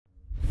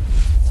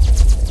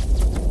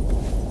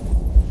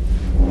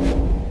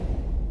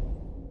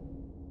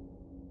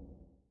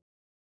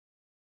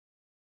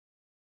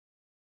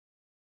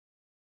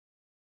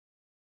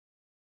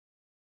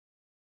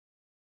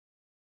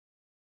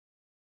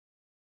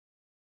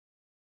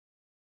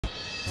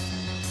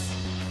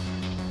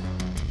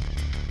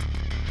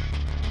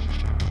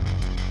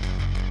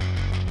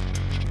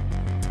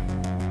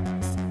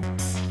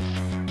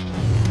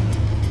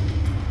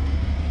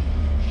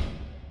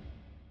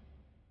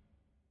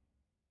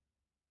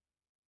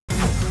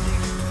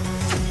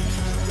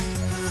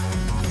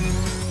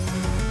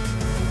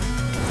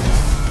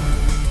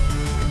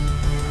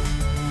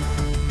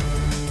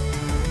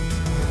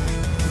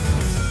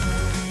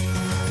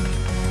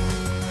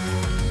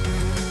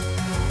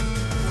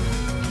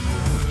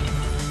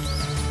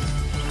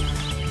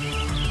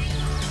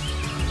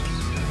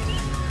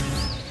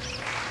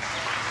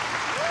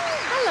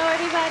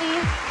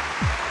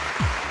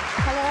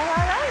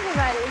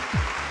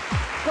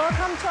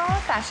welcome to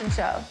our fashion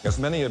show. As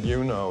many of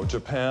you know,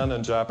 Japan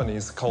and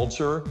Japanese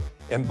culture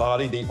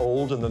embody the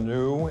old and the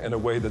new in a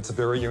way that's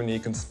very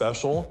unique and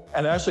special.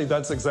 And actually,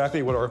 that's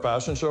exactly what our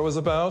fashion show is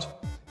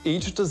about.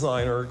 Each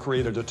designer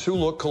created a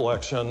two-look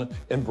collection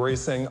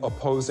embracing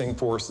opposing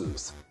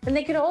forces. And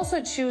they could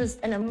also choose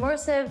an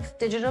immersive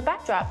digital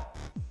backdrop.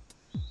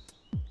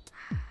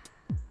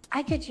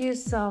 I could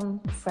use some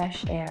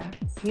fresh air.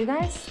 You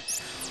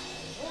guys?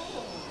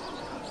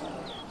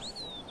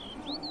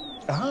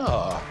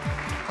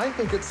 I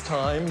think it's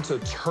time to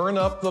turn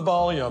up the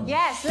volume.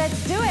 Yes,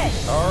 let's do it.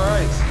 All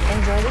right.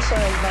 Enjoy the show,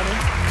 everybody.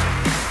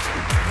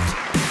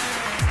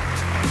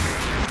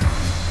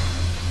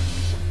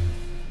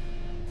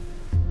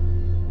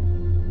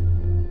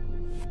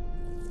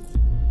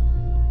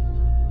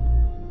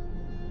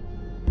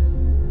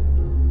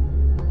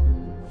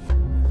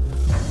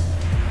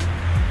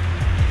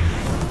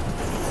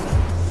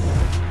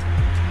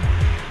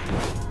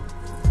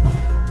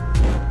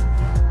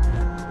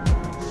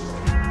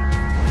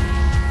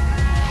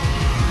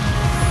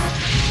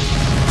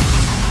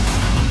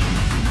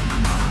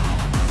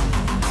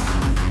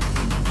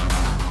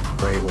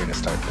 Great way to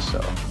start the show.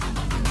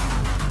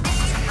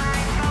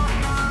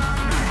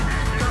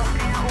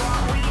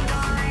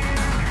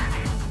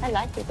 I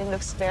like it. It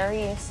looks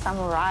very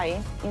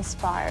samurai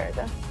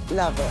inspired.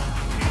 Love it.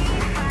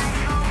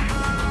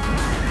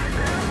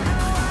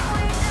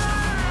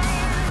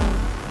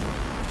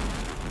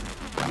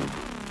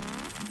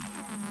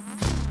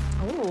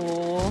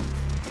 Ooh.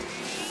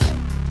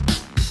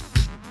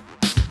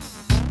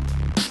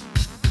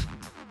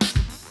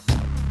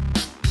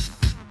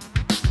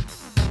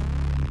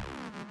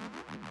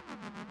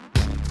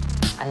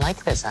 I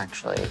like this,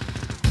 actually.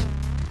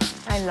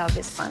 I love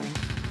this one.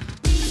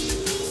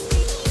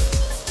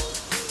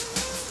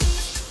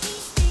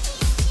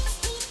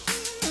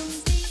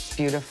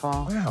 Beautiful.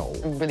 Wow.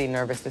 I'm really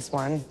nervous, this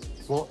one.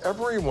 Well,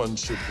 everyone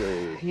should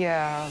be.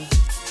 Yeah.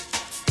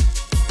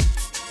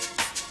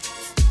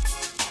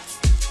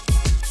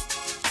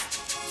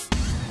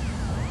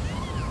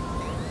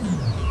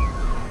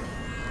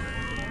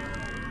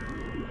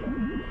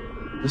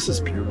 This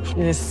is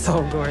beautiful. It is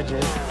so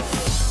gorgeous.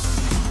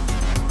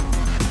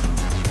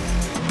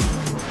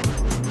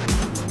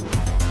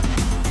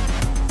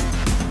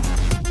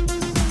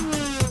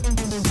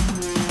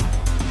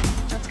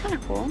 That's kind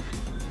of cool.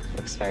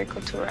 Looks very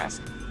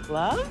couture-esque.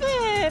 Love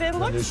it. It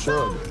looks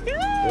so good.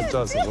 It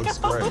does. It looks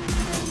great.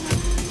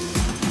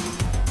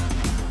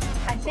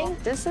 I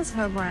think this is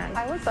her brand.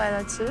 I would buy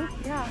that too.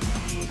 Yeah.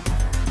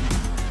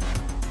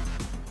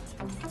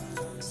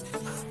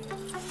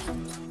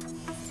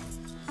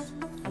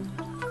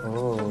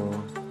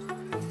 Oh.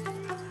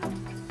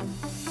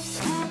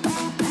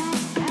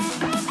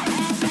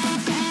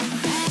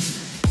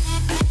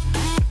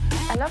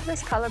 I love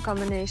this color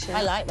combination.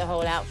 I like the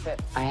whole outfit.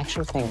 I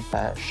actually think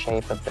the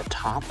shape of the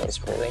top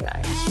is really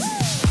nice.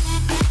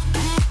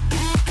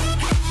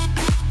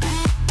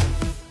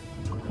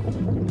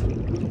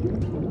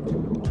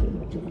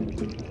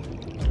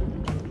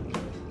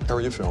 How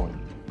are you feeling?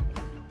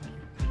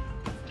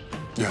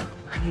 Yeah.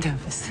 I'm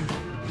nervous.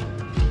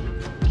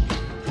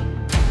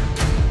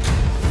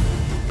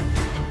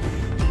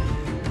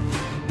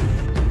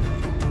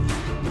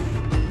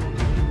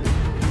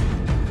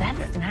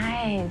 That's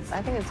nice.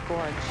 I think it's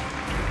gorgeous.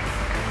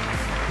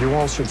 You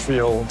all should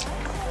feel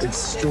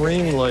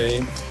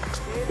extremely,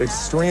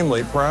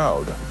 extremely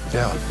proud.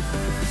 Yeah.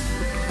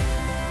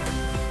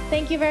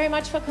 Thank you very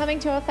much for coming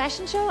to our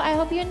fashion show. I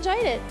hope you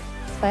enjoyed it.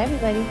 Bye,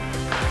 everybody.